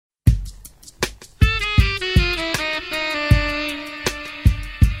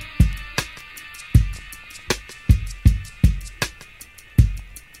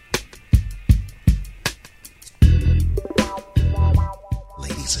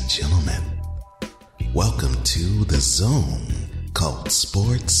gentlemen, welcome to the zone called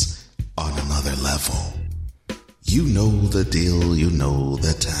Sportz on Another Level. You know the deal, you know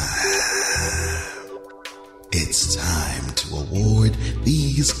the time. It's time to award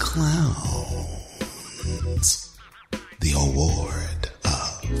these clowns the award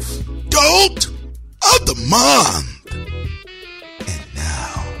of Dolt of the Month. And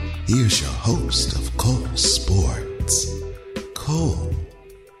now, here's your host of Cole Sportz, Cole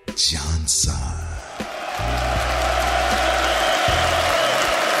Johnson.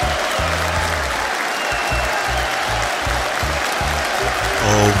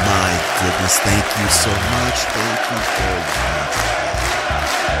 Oh my goodness, thank you so much. Thank you very much.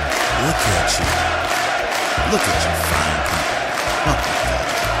 Look at you. Look at you fine people. Oh my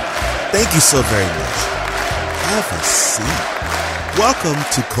God. Thank you so very much. Have a seat. Welcome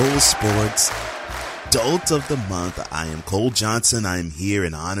to Cole Sportz, Dolt of the Month. I am Cole Johnson. I am here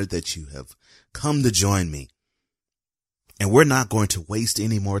and honored that you have come to join me. And we're not going to waste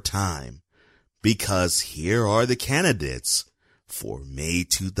any more time because here are the candidates for May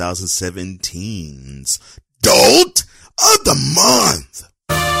 2017's Dolt of the Month.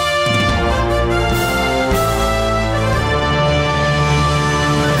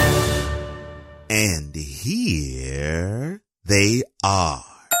 And here they are.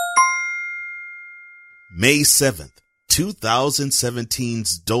 May 7th,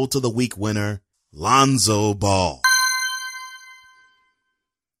 2017's Dolt of the Week winner, Lonzo Ball.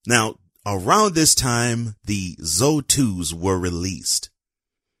 Now, around this time, the Zo2s were released.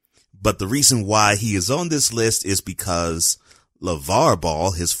 But the reason why he is on this list is because LeVar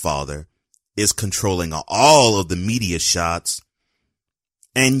Ball, his father, is controlling all of the media shots.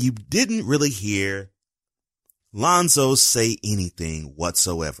 And you didn't really hear Lonzo say anything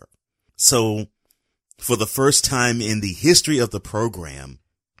whatsoever. So, for the first time in the history of the program,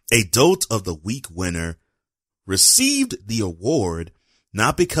 a Dolt of the Week winner received the award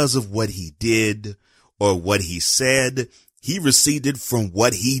not because of what he did or what he said. He received it from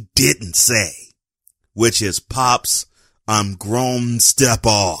what he didn't say, which is, "Pops, I'm grown, step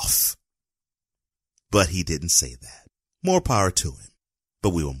off." But he didn't say that. More power to him. But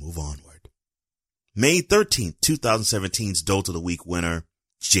we will move onward. May 13th, 2017's Dolt of the Week winner,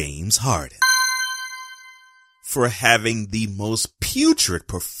 James Harden. For having the most putrid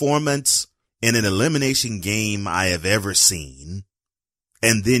performance in an elimination game I have ever seen,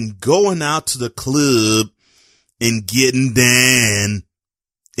 and then going out to the club and getting down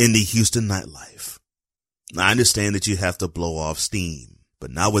in the Houston nightlife. Now, I understand that you have to blow off steam,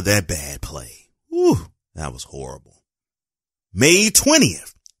 but not with that bad play. Whew, that was horrible. May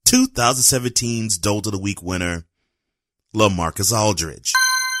 20th, 2017's Dolt of the Week winner, LaMarcus Aldridge.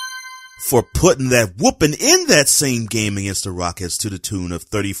 For putting that whooping in that same game against the Rockets to the tune of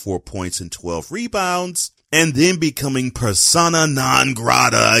 34 points and 12 rebounds, and then becoming persona non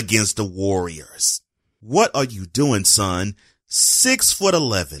grata against the Warriors. What are you doing, son?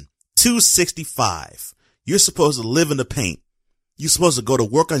 6'11", 265. You're supposed to live in the paint. You're supposed to go to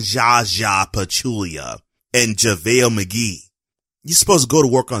work on Jaja Pachulia and JaVale McGee. You're supposed to go to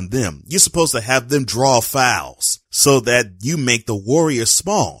work on them. You're supposed to have them draw fouls so that you make the Warriors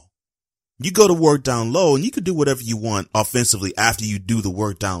small. You go to work down low and you can do whatever you want offensively after you do the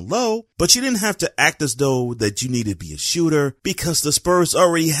work down low, but you didn't have to act as though that you need to be a shooter because the Spurs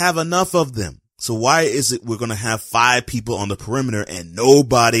already have enough of them. So why is it we're going to have 5 people on the perimeter and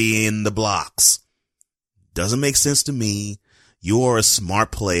nobody in the blocks? Doesn't make sense to me. You are a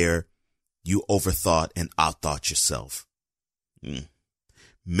smart player. You overthought and outthought yourself.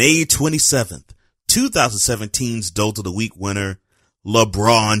 May 27th, 2017's Dolt of the Week winner,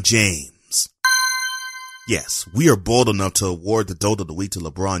 LeBron James. Yes, we are bold enough to award the Dolt of the Week to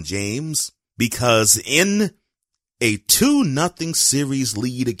LeBron James because in a 2-0 series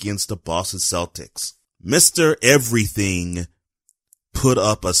lead against the Boston Celtics, Mr. Everything put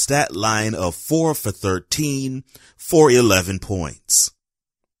up a stat line of 4 for 13 for 11 points.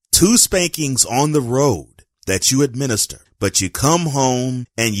 2 spankings on the road that you administer, but you come home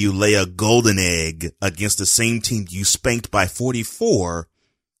and you lay a golden egg against the same team you spanked by 44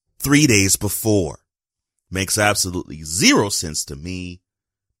 3 days before. Makes absolutely zero sense to me,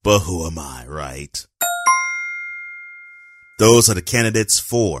 but who am I, right? Those are the candidates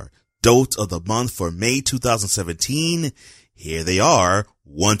for Dolt of the Month for May 2017. Here they are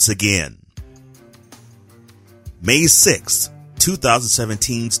once again. May 6th,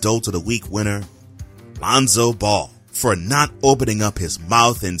 2017's Dolt of the Week winner, Lonzo Ball, for not opening up his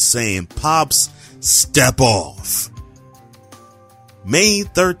mouth and saying, "Pops, step off." May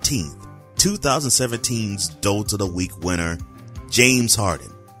 13th, 2017's Dolt of the Week winner, James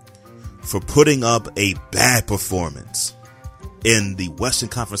Harden, for putting up a bad performance in the Western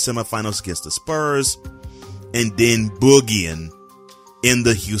Conference semifinals against the Spurs and then boogieing in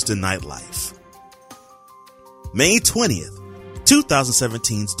the Houston nightlife. May 20th,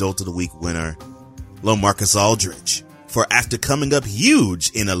 2017's Dolt of the Week winner, LaMarcus Aldridge, for after coming up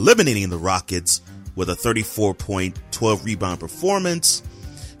huge in eliminating the Rockets with a 34-point, 12-rebound performance,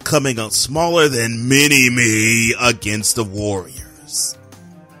 coming up smaller than mini-me against the Warriors.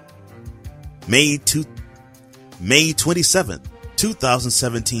 May 27th,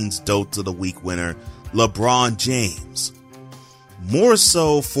 2017's Dolt of the Week winner, LeBron James, more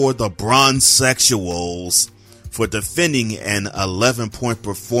so for the Bronsexuals for defending an 11-point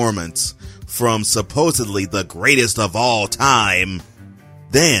performance from supposedly the greatest of all time,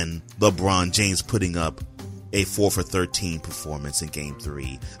 than LeBron James putting up a 4 for 13 performance in Game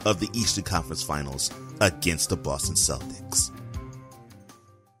 3 of the Eastern Conference Finals against the Boston Celtics.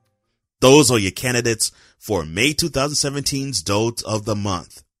 Those are your candidates for May 2017's Dolt of the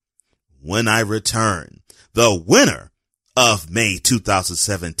Month. When I return, the winner of May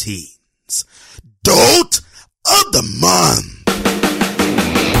 2017's Dolt of the Month.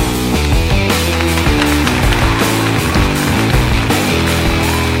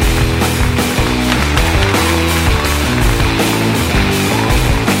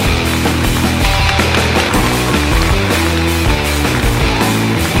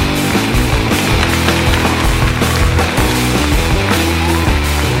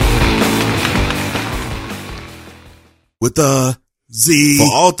 With a Z.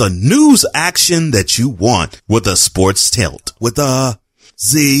 For all the news action that you want with a sports tilt. With a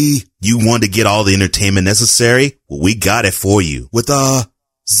Z. You want to get all the entertainment necessary? Well, we got it for you. With a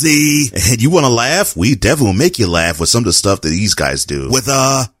Z. And you want to laugh? We definitely will make you laugh with some of the stuff that these guys do. With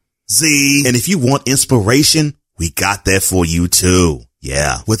a Z. And if you want inspiration, we got that for you too.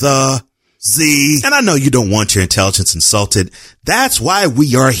 Yeah. With a Z. And I know you don't want your intelligence insulted. That's why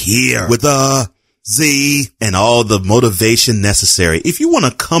we are here. With a Z and all the motivation necessary. If you want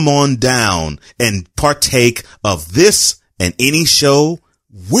to come on down and partake of this and any show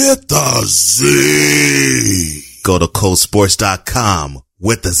with the Z, go to coldsports.com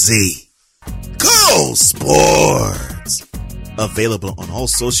with the Z. Cold Sports. Available on all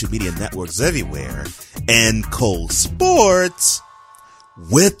social media networks everywhere. And Cold Sports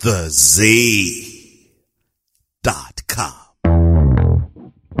with the Z.com.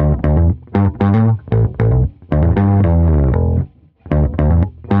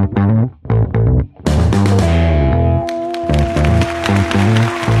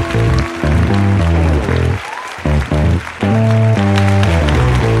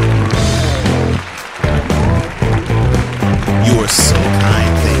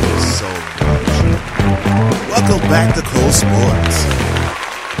 Back to Cole Sports.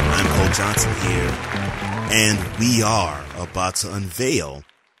 I'm Cole Johnson here, and we are about to unveil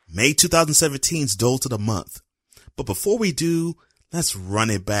May 2017's Dolt of the Month. But before we do, let's run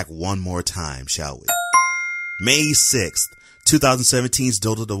it back one more time, shall we? May 6th, 2017's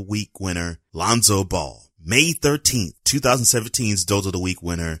Dolt of the Week winner, Lonzo Ball. May 13th, 2017's Dolt of the Week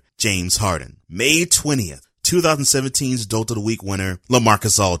winner, James Harden. May 20th, 2017's Dolt of the Week winner,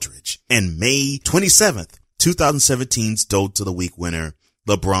 LaMarcus Aldridge. And May 27th, 2017's Dolt of the Week winner,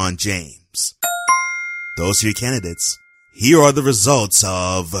 LeBron James. Those are your candidates. Here are the results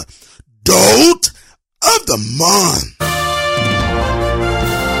of Dolt of the Month.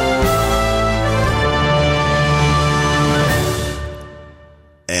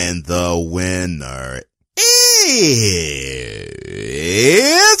 And the winner is...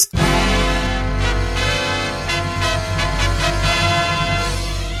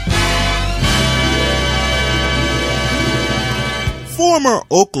 former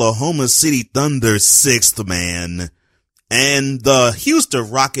Oklahoma City Thunder sixth man and the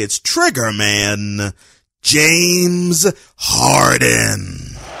Houston Rockets trigger man, James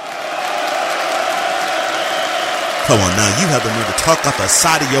Harden. Come on now, you have the need to talk out the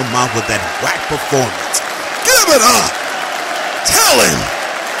side of your mouth with that whack performance. Give it up! Tell him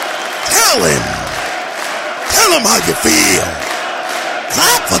how you feel.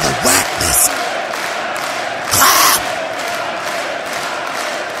 Clap for the whackness. Clap!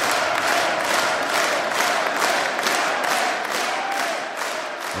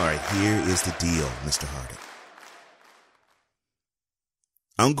 All right, here is the deal, Mr. Harden.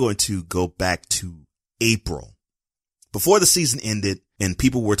 I'm going to go back to April. Before the season ended and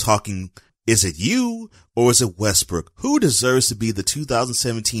people were talking, is it you or is it Westbrook? Who deserves to be the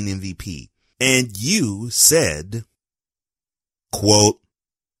 2017 MVP? And you said, quote,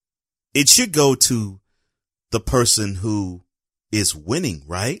 it should go to the person who is winning,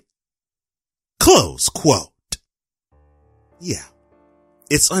 right? Close quote. Yeah,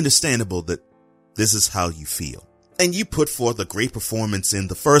 it's understandable that this is how you feel. And you put forth a great performance in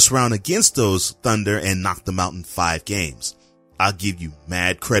the first round against those Thunder and knocked them out in 5 games. I'll give you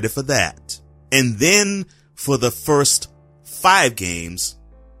mad credit for that. And then for the first 5 games,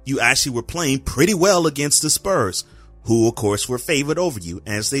 you actually were playing pretty well against the Spurs, who of course were favored over you,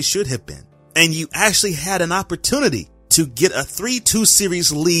 as they should have been. And you actually had an opportunity to get a 3-2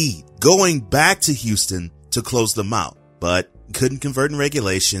 series lead going back to Houston to close them out, but couldn't convert in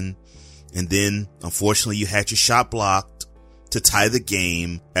regulation. And then, unfortunately, you had your shot blocked to tie the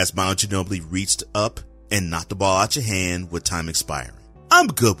game as Manu Ginobili reached up and knocked the ball out your hand with time expiring. I'm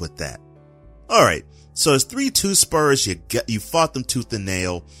good with that. All right, so it's 3-2 Spurs. You fought them tooth and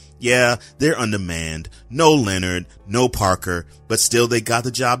nail. Yeah, they're undermanned. No Leonard, no Parker, but still they got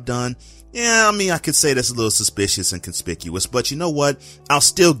the job done. Yeah, I mean, I could say that's a little suspicious and conspicuous, but you know what? I'll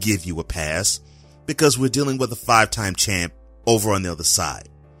still give you a pass because we're dealing with a 5-time champ over on the other side.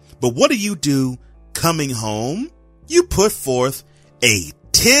 But what do? Coming home, you put forth a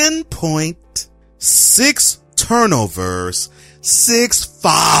 10-point, 6 turnovers, 6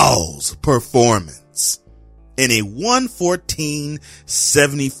 fouls performance in a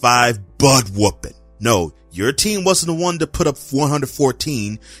 114-75 butt whooping. No, your team wasn't the one that put up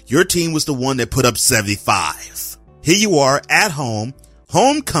 114. Your team was the one that put up 75. Here you are at home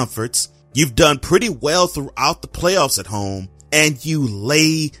comforts. You've done pretty well throughout the playoffs at home, and you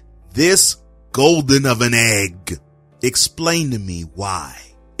lay this golden of an egg. Explain to me why.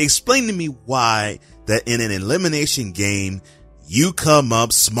 Explain to me why that in an elimination game, you come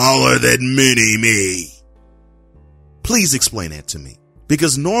up smaller than mini-me. Please explain that to me.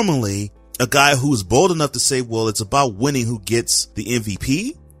 Because normally, a guy who is bold enough to say, well, it's about winning who gets the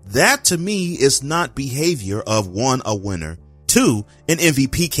MVP, that to me is not behavior of 1, a winner, 2, an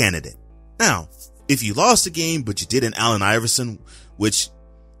MVP candidate. Now, if you lost the game, but you did an Allen Iverson, which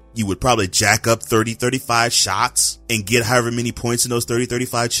you would probably jack up 30, 35 shots and get however many points in those 30,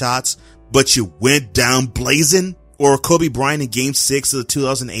 35 shots, but you went down blazing, or Kobe Bryant in game 6 of the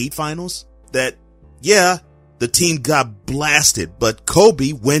 2008 finals, that, yeah, the team got blasted, but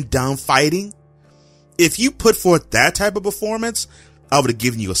Kobe went down fighting. If you put forth that type of performance, I would have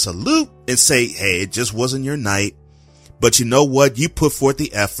given you a salute and say, hey, it just wasn't your night. But you know what? You put forth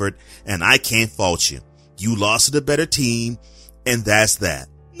the effort and I can't fault you. You lost to the better team and that's that.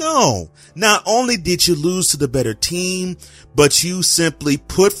 No, not only did you lose to the better team, but you simply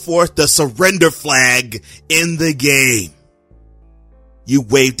put forth the surrender flag in the game. You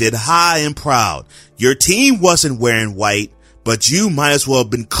waved it high and proud. Your team wasn't wearing white, but you might as well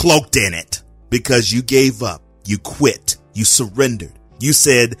have been cloaked in it because you gave up. You quit. You surrendered. You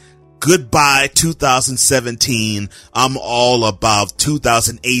said, goodbye 2017. I'm all about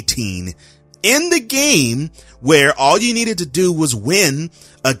 2018 in the game where all you needed to do was win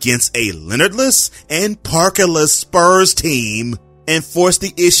against a Leonardless and Parkerless Spurs team and force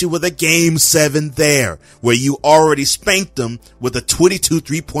the issue with a game 7 there where you already spanked them with a 22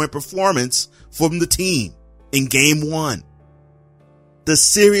 3-point performance from the team in game 1. The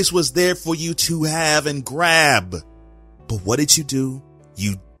series was there for you to have and grab. But what did you do?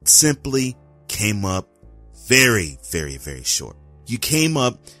 You simply came up very, very, very short. You came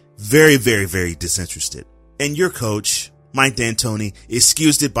up very, very, very disinterested. And your coach, Mike D'Antoni,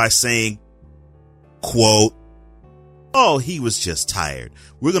 excused it by saying, quote, oh, he was just tired.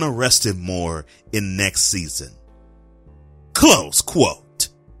 We're going to rest him more in next season. Close quote.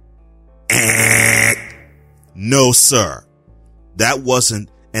 No, sir. That wasn't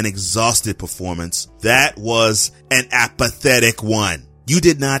an exhausted performance. That was an apathetic one. You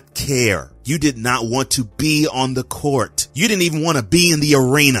did not care. You did not want to be on the court. You didn't even want to be in the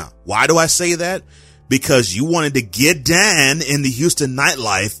arena. Why do I say that? Because you wanted to get down in the Houston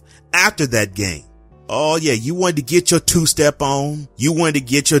nightlife after that game. Oh yeah, you wanted to get your 2-step on. You wanted to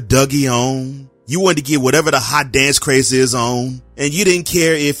get your Dougie on. You wanted to get whatever the hot dance craze is on. And you didn't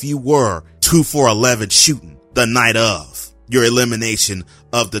care if you were 2 for 11 shooting the night of your elimination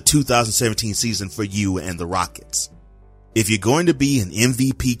of the 2017 season for you and the Rockets. If you're going to be an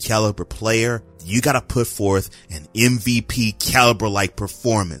MVP caliber player, you got to put forth an MVP caliber like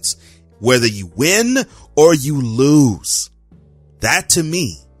performance, whether you win or you lose. That to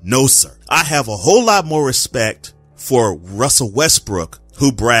me, no sir. I have a whole lot more respect for Russell Westbrook,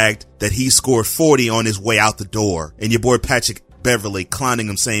 who bragged that he scored 40 on his way out the door, and your boy Patrick Beverly clowning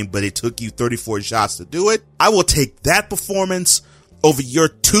him saying, but it took you 34 shots to do it. I will take that performance over your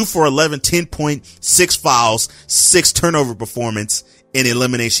 2 for 11, 10 point, 6 fouls, 6 turnover performance in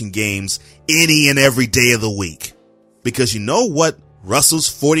elimination games any and every day of the week. Because you know what Russell's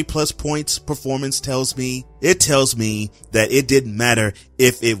 40-plus points performance tells me that it didn't matter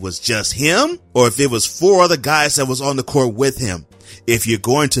if it was just him or if it was 4 other guys that was on the court with him. If you're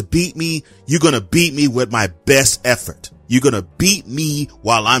going to beat me, you're going to beat me with my best effort. You're going to beat me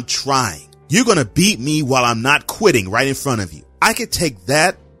while I'm trying. You're going to beat me while I'm not quitting right in front of you. I could take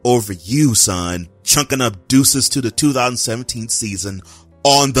that over you, son, chunking up deuces to the 2017 season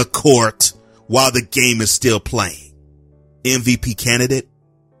on the court while the game is still playing. MVP candidate,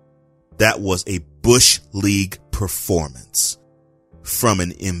 that was a Bush League performance from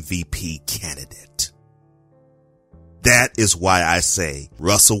an MVP candidate. That is why I say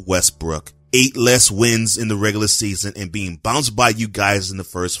Russell Westbrook, 8 less wins in the regular season and being bounced by you guys in the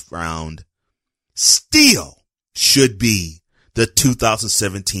first round, still should be the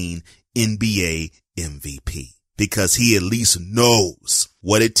 2017 NBA MVP, because he at least knows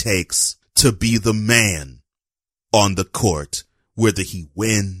what it takes to be the man on the court, whether he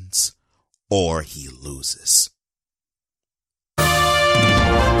wins or he loses.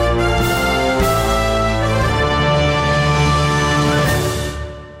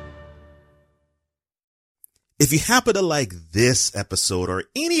 If you happen to like this episode or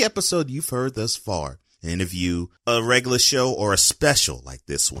any episode you've heard thus far, an interview, a regular show, or a special like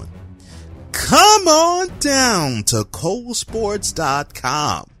this one, come on down to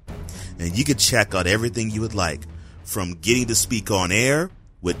ColeSportz.com and you can check out everything you would like, from getting to speak on air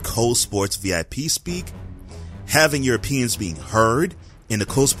with Cole Sportz VIP Speak, having your opinions being heard in the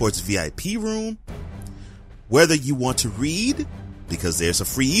Cole Sportz VIP room, whether you want to read, because there's a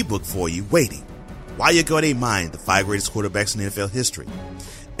free ebook for you waiting, Why You Got a Mind, the 5 greatest quarterbacks in NFL history.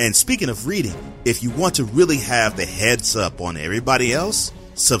 And speaking of reading, if you want to really have the heads up on everybody else,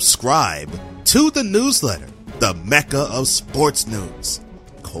 subscribe to the newsletter, the Mecca of sports news,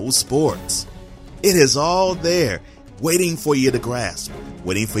 Cole Sportz. It is all there, waiting for you to grasp,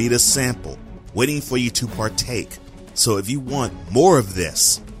 waiting for you to sample, waiting for you to partake. So if you want more of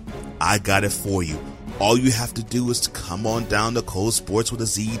this, I got it for you. All you have to do is to come on down to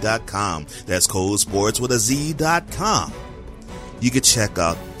ColeSportzWithAZ.com. That's ColeSportzWithAZ.com. You can check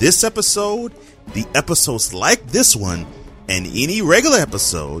out this episode, the episodes like this one, and any regular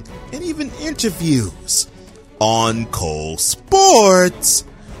episode, and even interviews on Cole Sportz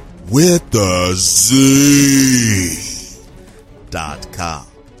with the Z.com.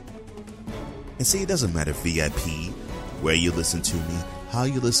 And see, it doesn't matter VIP, where you listen to me, how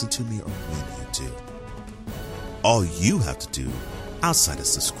you listen to me, or when you do. All you have to do, outside of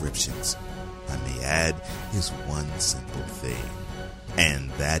subscriptions, I may add, is one simple thing.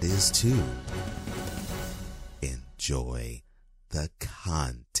 And that is to enjoy the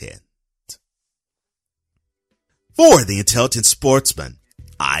content. For the Intelligent Sportsman,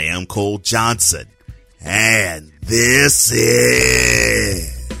 I am Cole Johnson, and this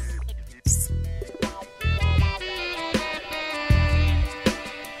is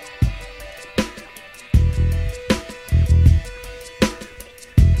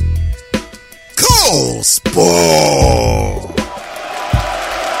Cole Sportz.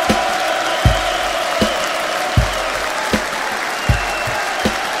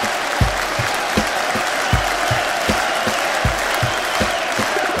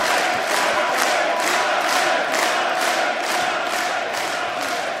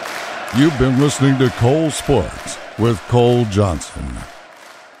 You've been listening to Cole Sportz with Cole Johnson.